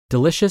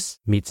Delicious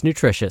meets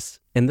nutritious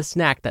in the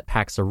snack that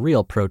packs a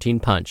real protein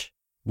punch.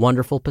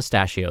 Wonderful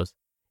Pistachios.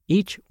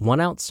 Each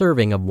 1-ounce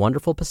serving of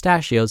Wonderful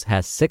Pistachios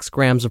has 6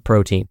 grams of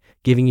protein,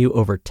 giving you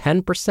over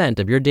 10%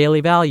 of your daily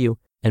value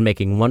and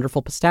making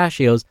Wonderful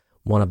Pistachios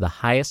one of the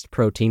highest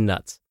protein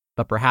nuts.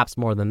 But perhaps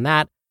more than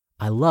that,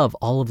 I love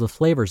all of the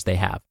flavors they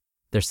have.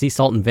 Their sea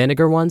salt and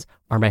vinegar ones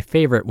are my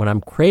favorite when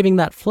I'm craving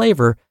that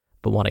flavor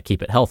but want to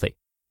keep it healthy.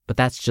 But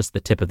that's just the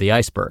tip of the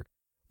iceberg.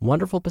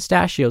 Wonderful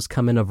Pistachios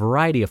come in a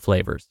variety of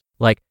flavors,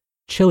 like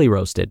chili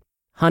roasted,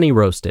 honey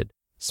roasted,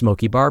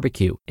 smoky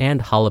barbecue,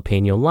 and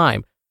jalapeno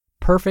lime,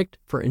 perfect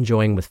for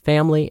enjoying with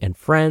family and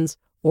friends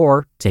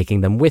or taking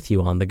them with you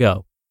on the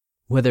go.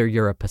 Whether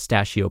you're a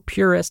pistachio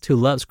purist who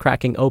loves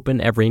cracking open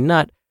every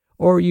nut,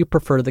 or you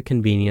prefer the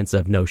convenience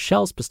of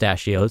no-shells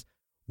pistachios,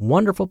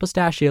 Wonderful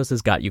Pistachios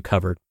has got you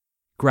covered.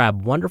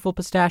 Grab Wonderful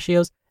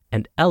Pistachios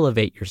and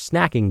elevate your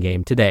snacking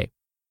game today.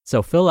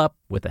 So fill up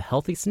with a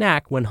healthy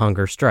snack when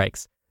hunger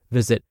strikes.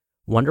 Visit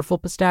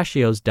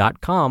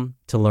wonderfulpistachios.com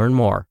to learn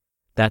more.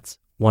 That's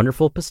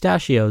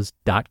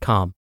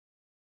wonderfulpistachios.com.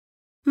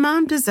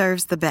 Mom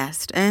deserves the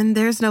best, and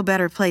there's no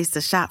better place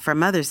to shop for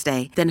Mother's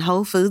Day than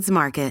Whole Foods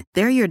Market.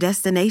 They're your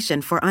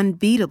destination for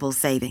unbeatable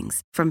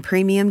savings, from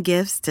premium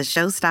gifts to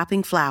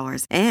show-stopping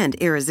flowers and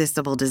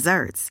irresistible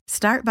desserts.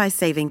 Start by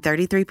saving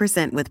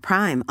 33% with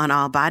Prime on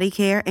all body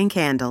care and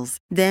candles.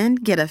 Then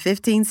get a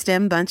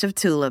 15-stem bunch of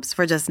tulips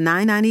for just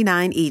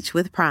 $9.99 each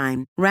with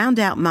Prime. Round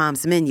out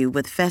Mom's menu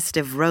with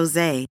festive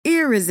rosé,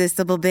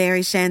 irresistible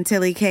berry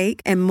chantilly cake,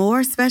 and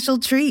more special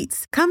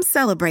treats. Come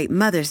celebrate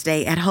Mother's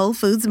Day at Whole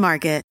Foods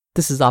Market.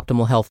 This is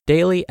Optimal Health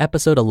Daily,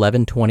 episode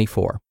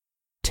 1124.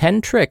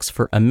 10 Tricks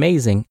for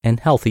Amazing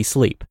and Healthy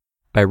Sleep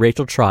by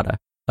Rachel Trotta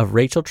of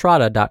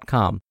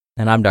racheltrotta.com.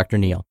 And I'm Dr.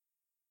 Neil.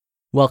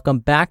 Welcome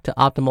back to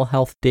Optimal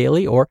Health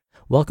Daily, or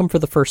welcome for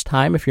the first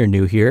time if you're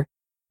new here.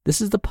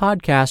 This is the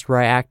podcast where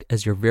I act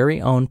as your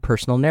very own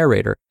personal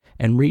narrator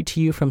and read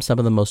to you from some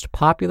of the most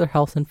popular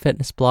health and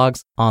fitness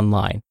blogs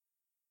online.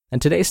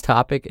 And today's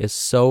topic is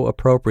so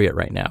appropriate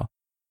right now.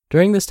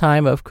 During this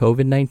time of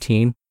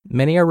COVID-19,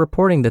 many are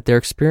reporting that they're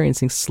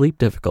experiencing sleep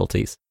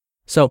difficulties.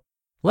 So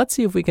let's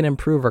see if we can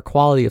improve our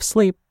quality of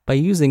sleep by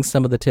using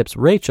some of the tips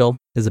Rachel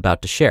is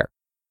about to share.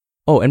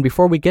 Oh, and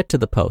before we get to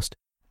the post,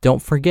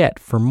 don't forget,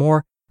 for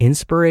more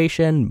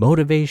inspiration,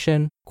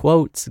 motivation,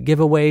 quotes,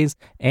 giveaways,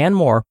 and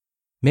more,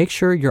 make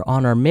sure you're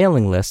on our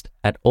mailing list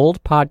at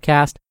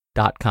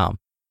oldpodcast.com.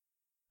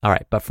 All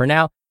right, but for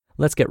now,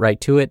 let's get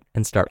right to it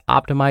and start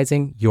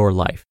optimizing your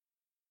life.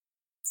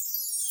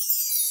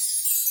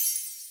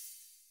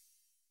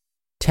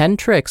 10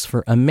 Tricks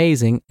for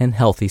Amazing and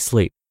Healthy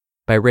Sleep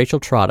by Rachel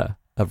Trotta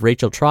of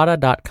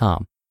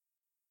racheltrotta.com.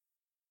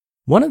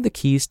 One of the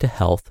keys to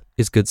health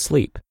is good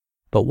sleep,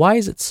 but why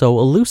is it so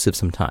elusive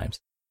sometimes?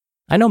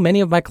 I know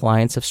many of my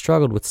clients have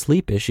struggled with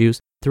sleep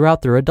issues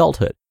throughout their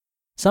adulthood.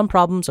 Some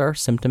problems are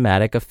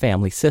symptomatic of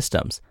family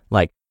systems,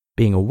 like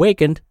being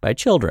awakened by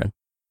children,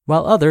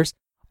 while others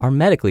are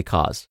medically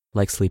caused,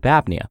 like sleep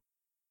apnea.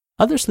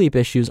 Other sleep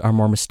issues are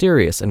more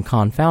mysterious and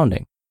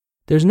confounding.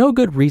 There's no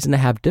good reason to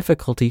have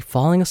difficulty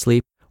falling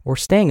asleep or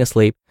staying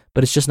asleep,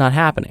 but it's just not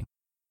happening.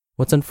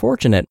 What's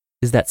unfortunate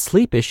is that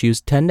sleep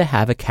issues tend to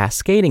have a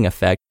cascading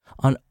effect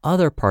on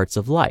other parts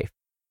of life.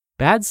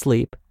 Bad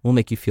sleep will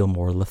make you feel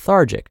more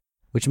lethargic,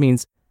 which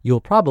means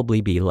you'll probably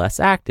be less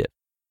active.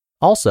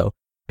 Also,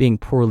 being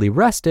poorly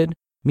rested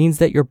means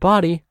that your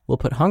body will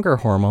put hunger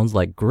hormones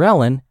like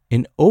ghrelin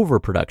in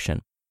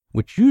overproduction,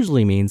 which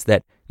usually means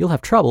that you'll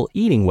have trouble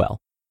eating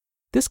well.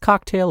 This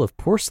cocktail of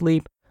poor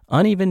sleep,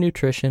 uneven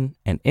nutrition,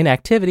 and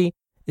inactivity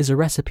is a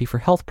recipe for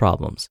health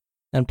problems.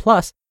 And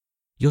plus,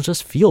 you'll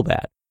just feel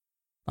bad.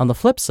 On the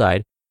flip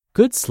side,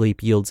 good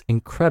sleep yields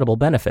incredible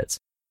benefits.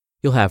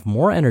 You'll have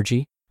more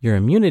energy, your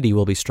immunity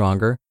will be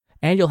stronger,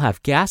 and you'll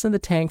have gas in the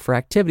tank for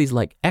activities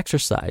like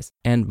exercise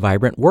and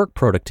vibrant work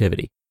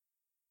productivity.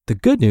 The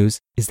good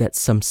news is that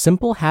some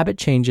simple habit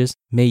changes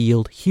may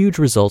yield huge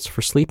results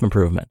for sleep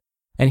improvement.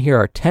 And here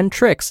are 10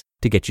 tricks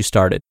to get you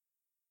started.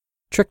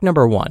 Trick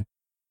number 1,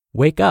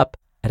 wake up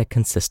at a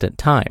consistent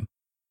time.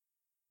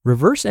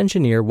 Reverse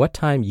engineer what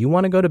time you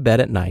want to go to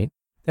bed at night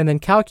and then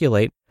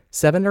calculate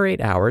 7 or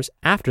 8 hours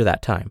after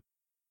that time.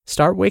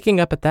 Start waking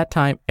up at that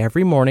time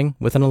every morning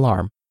with an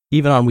alarm,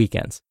 even on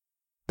weekends.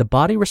 The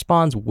body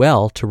responds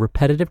well to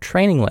repetitive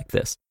training like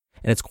this,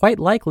 and it's quite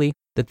likely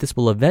that this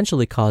will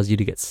eventually cause you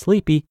to get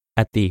sleepy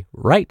at the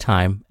right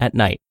time at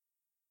night.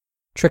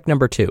 Trick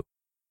number 2,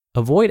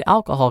 avoid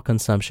alcohol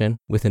consumption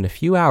within a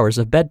few hours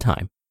of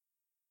bedtime.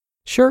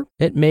 Sure,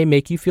 it may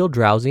make you feel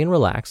drowsy and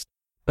relaxed,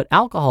 but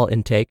alcohol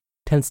intake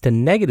tends to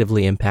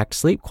negatively impact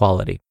sleep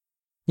quality.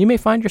 You may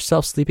find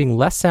yourself sleeping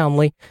less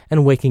soundly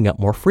and waking up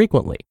more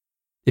frequently.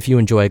 If you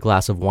enjoy a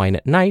glass of wine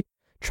at night,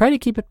 try to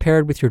keep it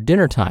paired with your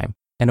dinner time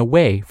and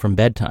away from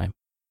bedtime.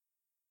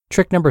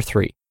 Trick number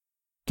 3,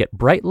 get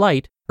bright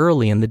light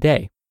early in the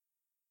day.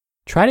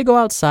 Try to go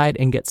outside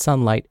and get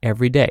sunlight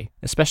every day,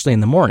 especially in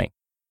the morning.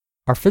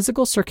 Our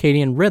physical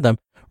circadian rhythm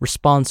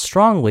responds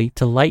strongly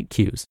to light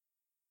cues.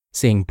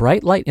 Seeing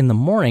bright light in the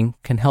morning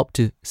can help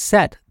to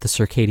set the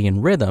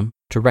circadian rhythm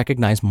to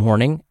recognize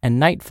morning and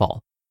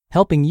nightfall,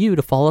 helping you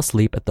to fall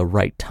asleep at the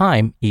right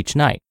time each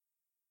night.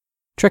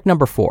 Trick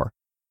number 4,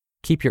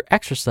 keep your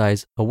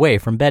exercise away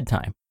from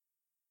bedtime.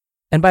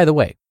 And by the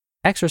way,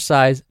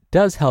 exercise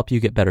does help you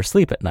get better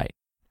sleep at night.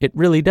 It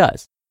really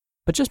does.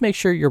 But just make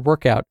sure your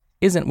workout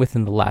isn't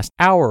within the last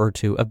hour or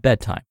two of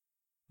bedtime.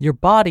 Your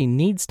body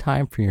needs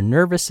time for your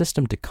nervous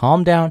system to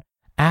calm down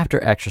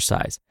after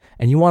exercise,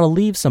 and you want to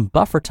leave some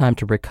buffer time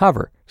to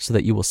recover so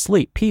that you will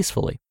sleep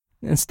peacefully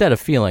instead of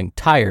feeling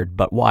tired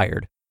but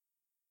wired.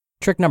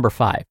 Trick number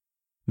 5,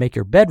 make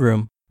your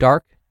bedroom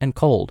dark and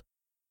cold.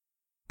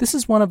 This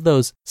is one of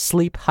those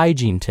sleep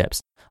hygiene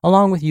tips,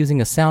 along with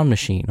using a sound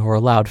machine or a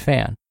loud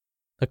fan.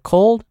 A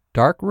cold,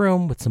 dark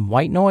room with some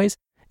white noise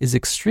is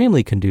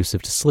extremely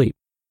conducive to sleep.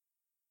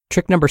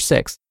 Trick number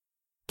 6,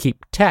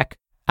 keep tech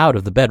out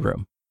of the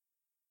bedroom.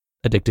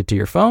 Addicted to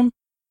your phone?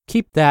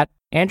 Keep that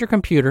and your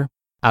computer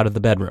out of the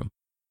bedroom.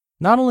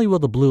 Not only will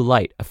the blue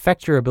light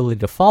affect your ability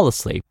to fall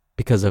asleep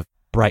because of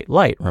bright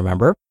light,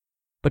 remember,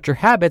 but your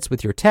habits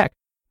with your tech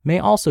may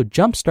also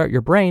jumpstart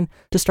your brain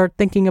to start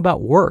thinking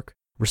about work,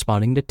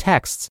 responding to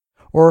texts,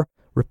 or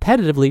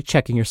repetitively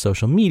checking your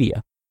social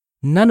media.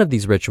 None of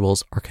these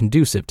rituals are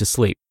conducive to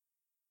sleep.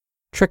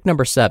 Trick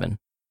number 7,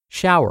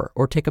 shower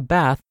or take a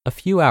bath a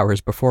few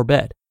hours before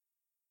bed.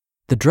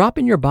 The drop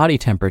in your body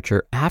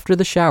temperature after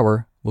the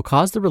shower will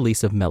cause the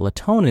release of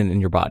melatonin in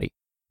your body,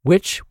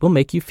 which will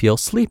make you feel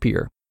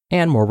sleepier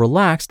and more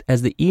relaxed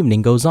as the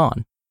evening goes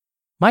on.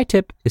 My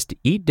tip is to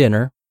eat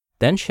dinner,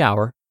 then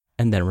shower,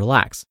 and then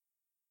relax.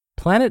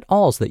 Plan it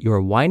all so that you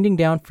are winding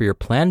down for your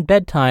planned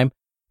bedtime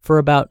for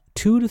about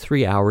 2 to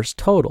 3 hours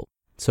total.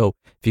 So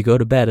if you go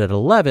to bed at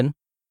 11,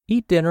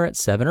 eat dinner at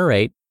 7 or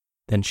 8,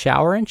 then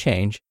shower and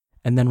change,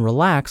 and then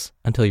relax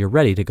until you're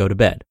ready to go to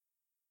bed.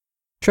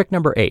 Trick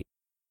number 8,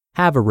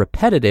 have a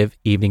repetitive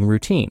evening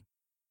routine.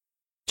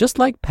 Just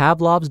like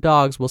Pavlov's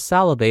dogs will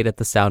salivate at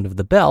the sound of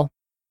the bell,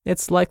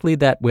 it's likely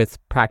that with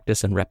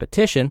practice and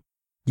repetition,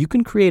 you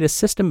can create a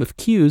system of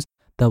cues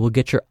that will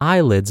get your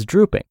eyelids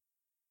drooping.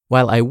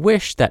 While I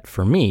wish that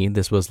for me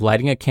this was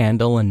lighting a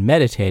candle and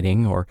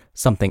meditating or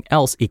something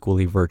else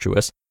equally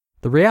virtuous,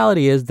 the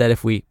reality is that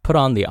if we put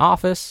on The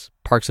Office,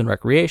 Parks and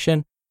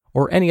Recreation,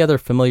 or any other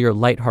familiar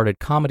lighthearted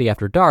comedy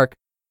after dark,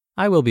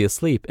 I will be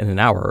asleep in an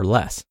hour or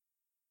less.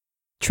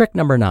 Trick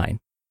number 9,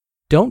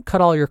 don't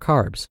cut all your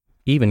carbs,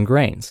 even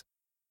grains.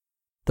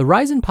 The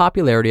rise in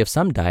popularity of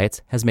some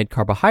diets has made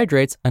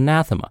carbohydrates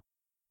anathema,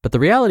 but the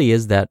reality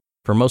is that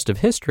for most of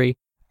history,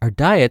 our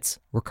diets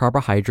were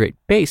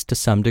carbohydrate-based to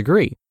some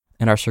degree,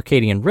 and our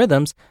circadian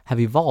rhythms have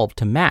evolved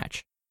to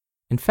match.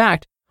 In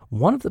fact,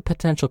 one of the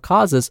potential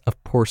causes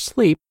of poor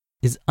sleep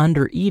is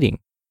undereating,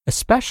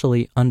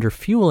 especially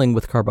underfueling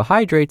with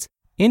carbohydrates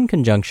in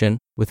conjunction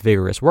with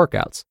vigorous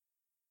workouts.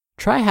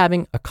 Try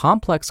having a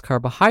complex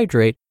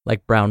carbohydrate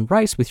like brown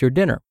rice with your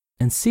dinner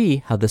and see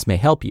how this may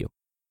help you.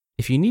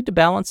 If you need to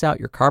balance out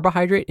your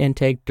carbohydrate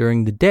intake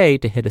during the day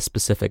to hit a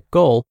specific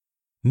goal,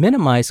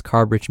 minimize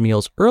carb-rich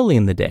meals early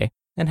in the day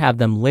and have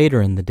them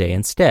later in the day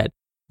instead,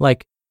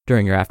 like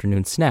during your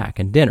afternoon snack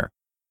and dinner.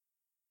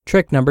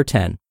 Trick number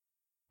 10,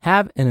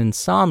 have an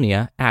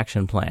insomnia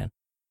action plan.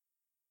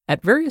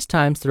 At various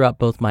times throughout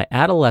both my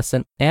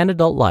adolescent and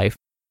adult life,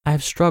 I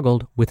have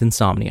struggled with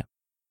insomnia.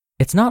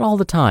 It's not all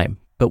the time,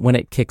 but when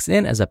it kicks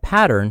in as a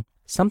pattern,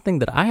 something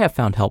that I have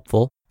found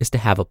helpful is to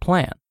have a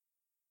plan.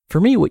 For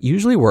me, what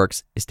usually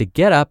works is to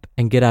get up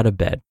and get out of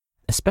bed,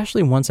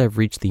 especially once I've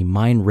reached the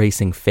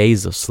mind-racing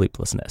phase of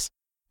sleeplessness.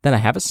 Then I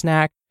have a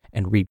snack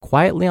and read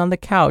quietly on the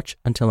couch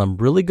until I'm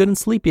really good and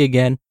sleepy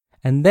again,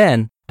 and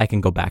then I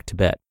can go back to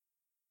bed.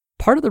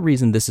 Part of the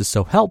reason this is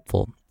so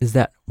helpful is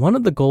that one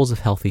of the goals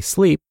of healthy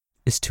sleep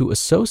is to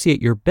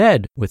associate your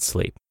bed with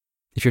sleep.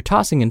 If you're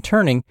tossing and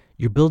turning,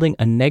 you're building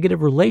a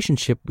negative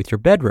relationship with your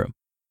bedroom.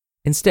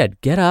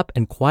 Instead, get up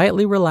and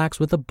quietly relax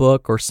with a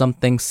book or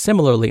something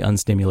similarly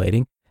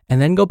unstimulating,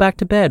 and then go back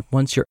to bed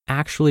once you're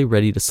actually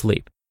ready to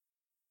sleep.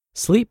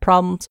 Sleep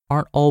problems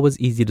aren't always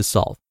easy to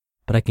solve,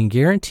 but I can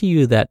guarantee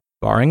you that,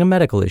 barring a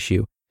medical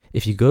issue,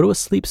 if you go to a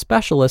sleep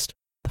specialist,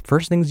 the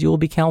first things you will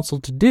be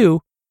counseled to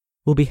do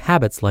will be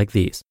habits like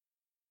these.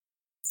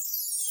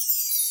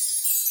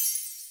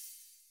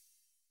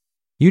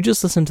 You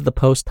just listened to the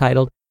post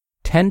titled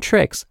 10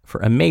 Tricks for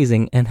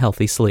Amazing and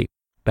Healthy Sleep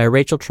by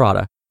Rachel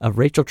Trotta of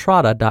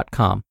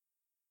racheltrotta.com.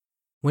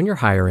 When you're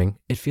hiring,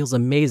 it feels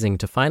amazing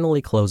to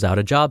finally close out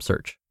a job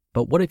search.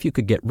 But what if you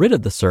could get rid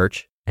of the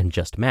search and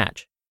just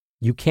match?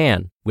 You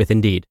can with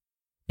Indeed.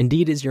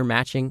 Indeed is your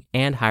matching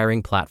and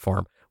hiring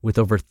platform with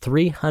over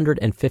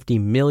 350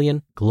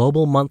 million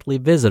global monthly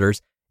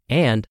visitors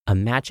and a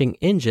matching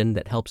engine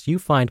that helps you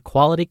find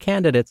quality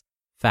candidates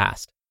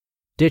fast.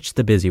 Ditch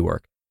the busy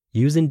work.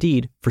 Use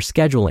Indeed for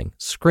scheduling,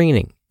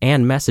 screening,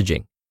 and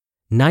messaging.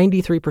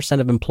 93%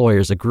 of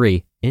employers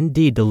agree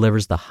Indeed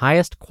delivers the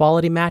highest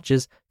quality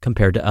matches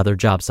compared to other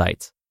job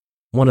sites.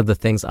 One of the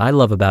things I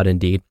love about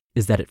Indeed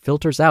is that it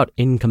filters out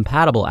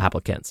incompatible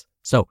applicants.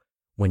 So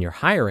when you're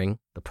hiring,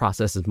 The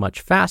process is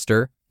much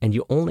faster, and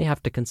you only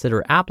have to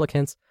consider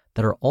applicants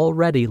that are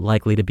already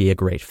likely to be a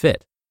great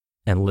fit.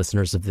 And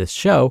listeners of this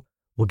show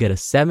will get a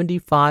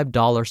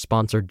 $75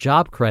 sponsored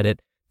job credit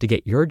to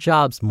get your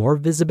jobs more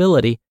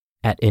visibility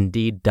at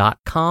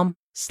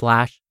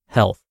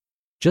Indeed.com/health.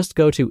 Just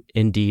go to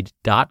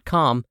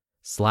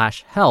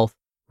Indeed.com/health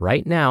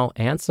right now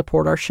and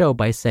support our show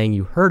by saying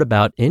you heard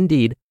about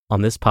Indeed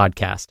on this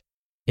podcast.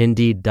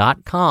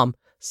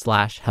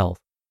 Indeed.com/health.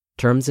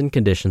 Terms and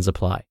conditions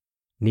apply.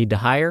 Need to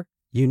hire?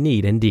 You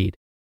need Indeed.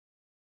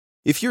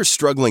 If you're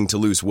struggling to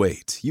lose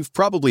weight, you've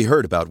probably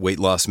heard about weight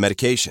loss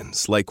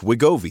medications like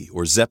Wegovy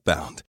or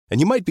Zepbound, and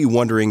you might be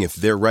wondering if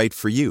they're right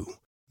for you.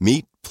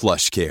 Meet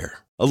PlushCare,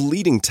 a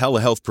leading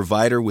telehealth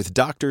provider with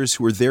doctors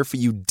who are there for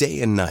you day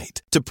and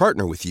night to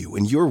partner with you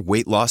in your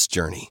weight loss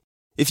journey.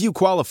 If you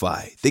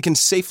qualify, they can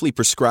safely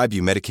prescribe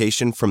you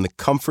medication from the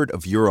comfort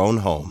of your own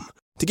home.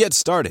 To get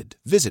started,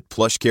 visit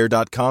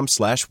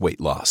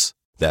plushcare.com/weight-loss.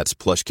 That's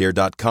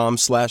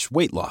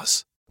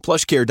plushcare.com/weight-loss.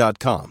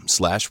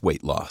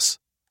 plushcare.com/weight-loss.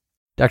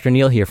 Dr.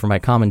 Neal here for my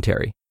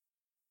commentary.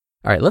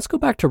 All right, let's go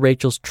back to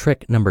Rachel's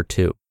trick number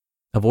 2,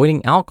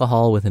 avoiding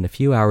alcohol within a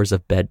few hours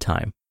of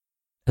bedtime.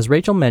 As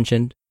Rachel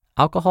mentioned,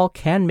 alcohol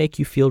can make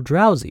you feel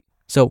drowsy,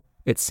 so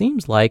it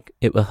seems like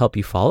it will help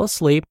you fall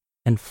asleep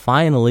and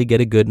finally get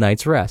a good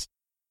night's rest.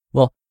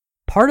 Well,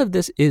 part of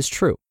this is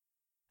true.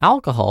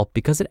 Alcohol,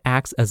 because it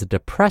acts as a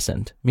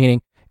depressant,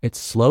 meaning it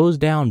slows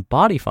down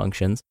body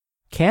functions,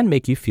 can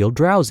make you feel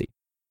drowsy.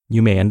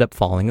 You may end up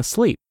falling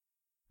asleep.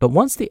 But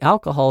once the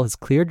alcohol has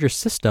cleared your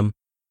system,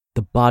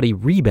 the body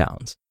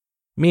rebounds,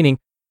 meaning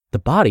the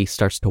body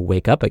starts to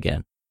wake up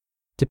again.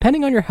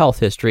 Depending on your health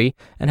history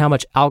and how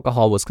much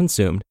alcohol was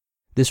consumed,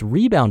 this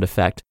rebound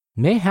effect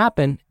may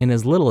happen in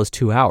as little as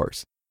 2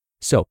 hours.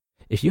 So,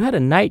 if you had a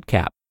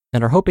nightcap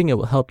and are hoping it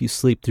will help you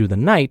sleep through the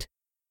night,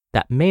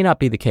 that may not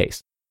be the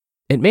case.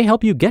 It may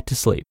help you get to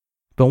sleep,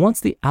 but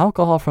once the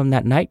alcohol from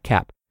that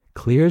nightcap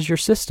clears your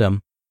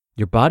system,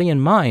 your body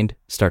and mind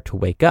start to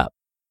wake up.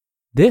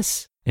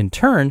 This, in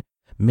turn,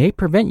 may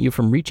prevent you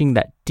from reaching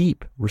that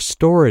deep,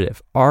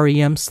 restorative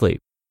REM sleep.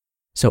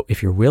 So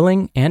if you're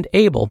willing and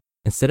able,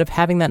 instead of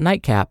having that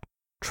nightcap,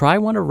 try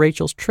one of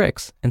Rachel's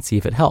tricks and see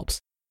if it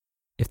helps.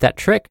 If that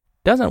trick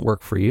doesn't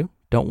work for you,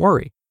 don't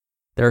worry.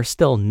 There are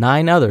still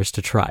 9 others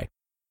to try.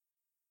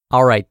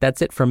 All right,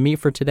 that's it from me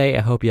for today.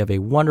 I hope you have a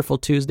wonderful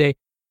Tuesday.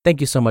 Thank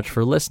you so much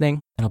for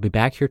listening, and I'll be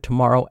back here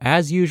tomorrow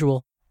as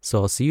usual.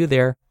 So I'll see you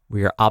there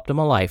where your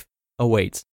optimal life awaits.